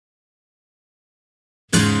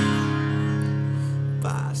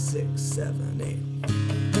5, 6, 7, 8.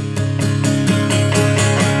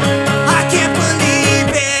 I can't believe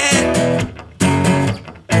it,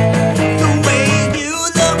 the way you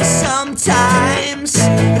look sometimes,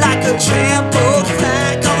 like a trampled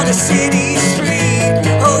flag on a city street.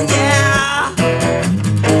 Oh yeah,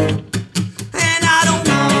 and I don't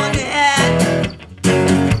want it.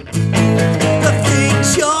 The things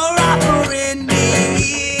you're offering me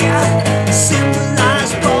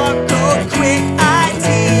symbolize barcode, quick ID.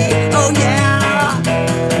 Oh yeah,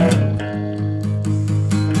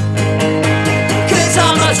 'cause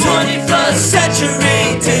I'm a 21st century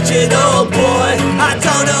digital boy. I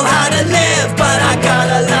don't know how to live, but I got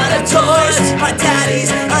a lot of toys. My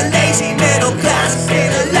daddy's a lazy middle class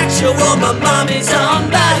intellectual. My mommy's on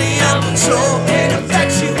Valium, so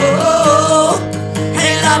ineffectual.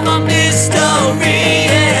 And I'm a mystery,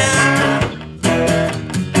 yeah.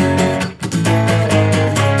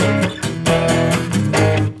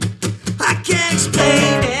 I can't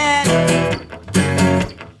explain it,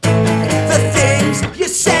 the things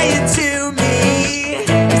you're saying to me.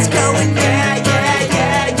 It's going yeah, yeah,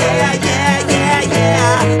 yeah, yeah, yeah, yeah,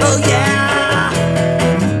 yeah. Oh yeah.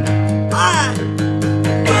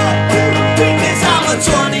 Because I'm a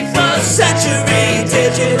 21st century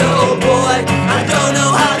digital boy. I don't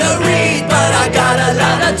know how to read, but I got a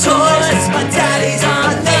lot of toys. My daddy's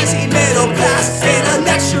on lazy middle class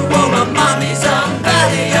intellectual. My mommy's on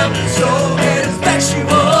Valium, so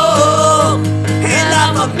ineffectual. And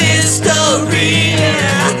I'm a mystery,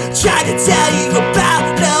 yeah. Tried to tell you about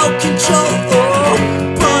no control,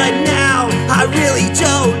 but now I really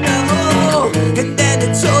don't know. And then I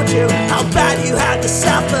told you how bad you had to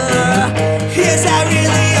suffer. Is that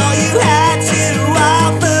really all you had to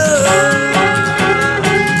offer?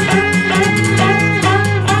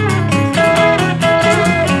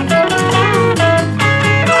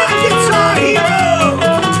 My guitar hero!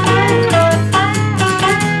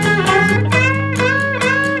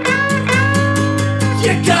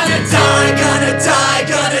 You're gonna die, gonna die,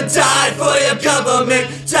 gonna die for your government,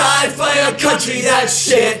 die for your country, that's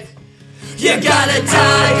shit. You're gonna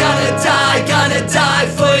die, gonna die, gonna die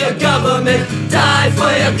for your government, die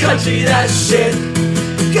for your country, that's shit.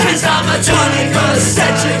 'Cause I'm a 21st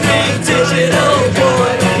century digital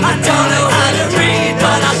boy. I don't know how to read,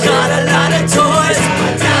 but I got a lot of toys.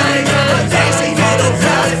 My daddy got a lazy middle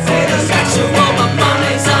class intellectual. My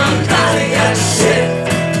mommy's on Valley, that's shit.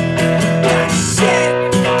 That's shit.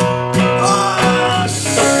 Oh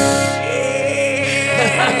shit.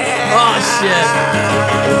 Oh shit.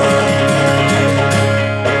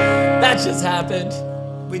 That just happened.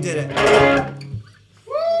 We did it.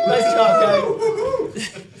 Nice job, guys.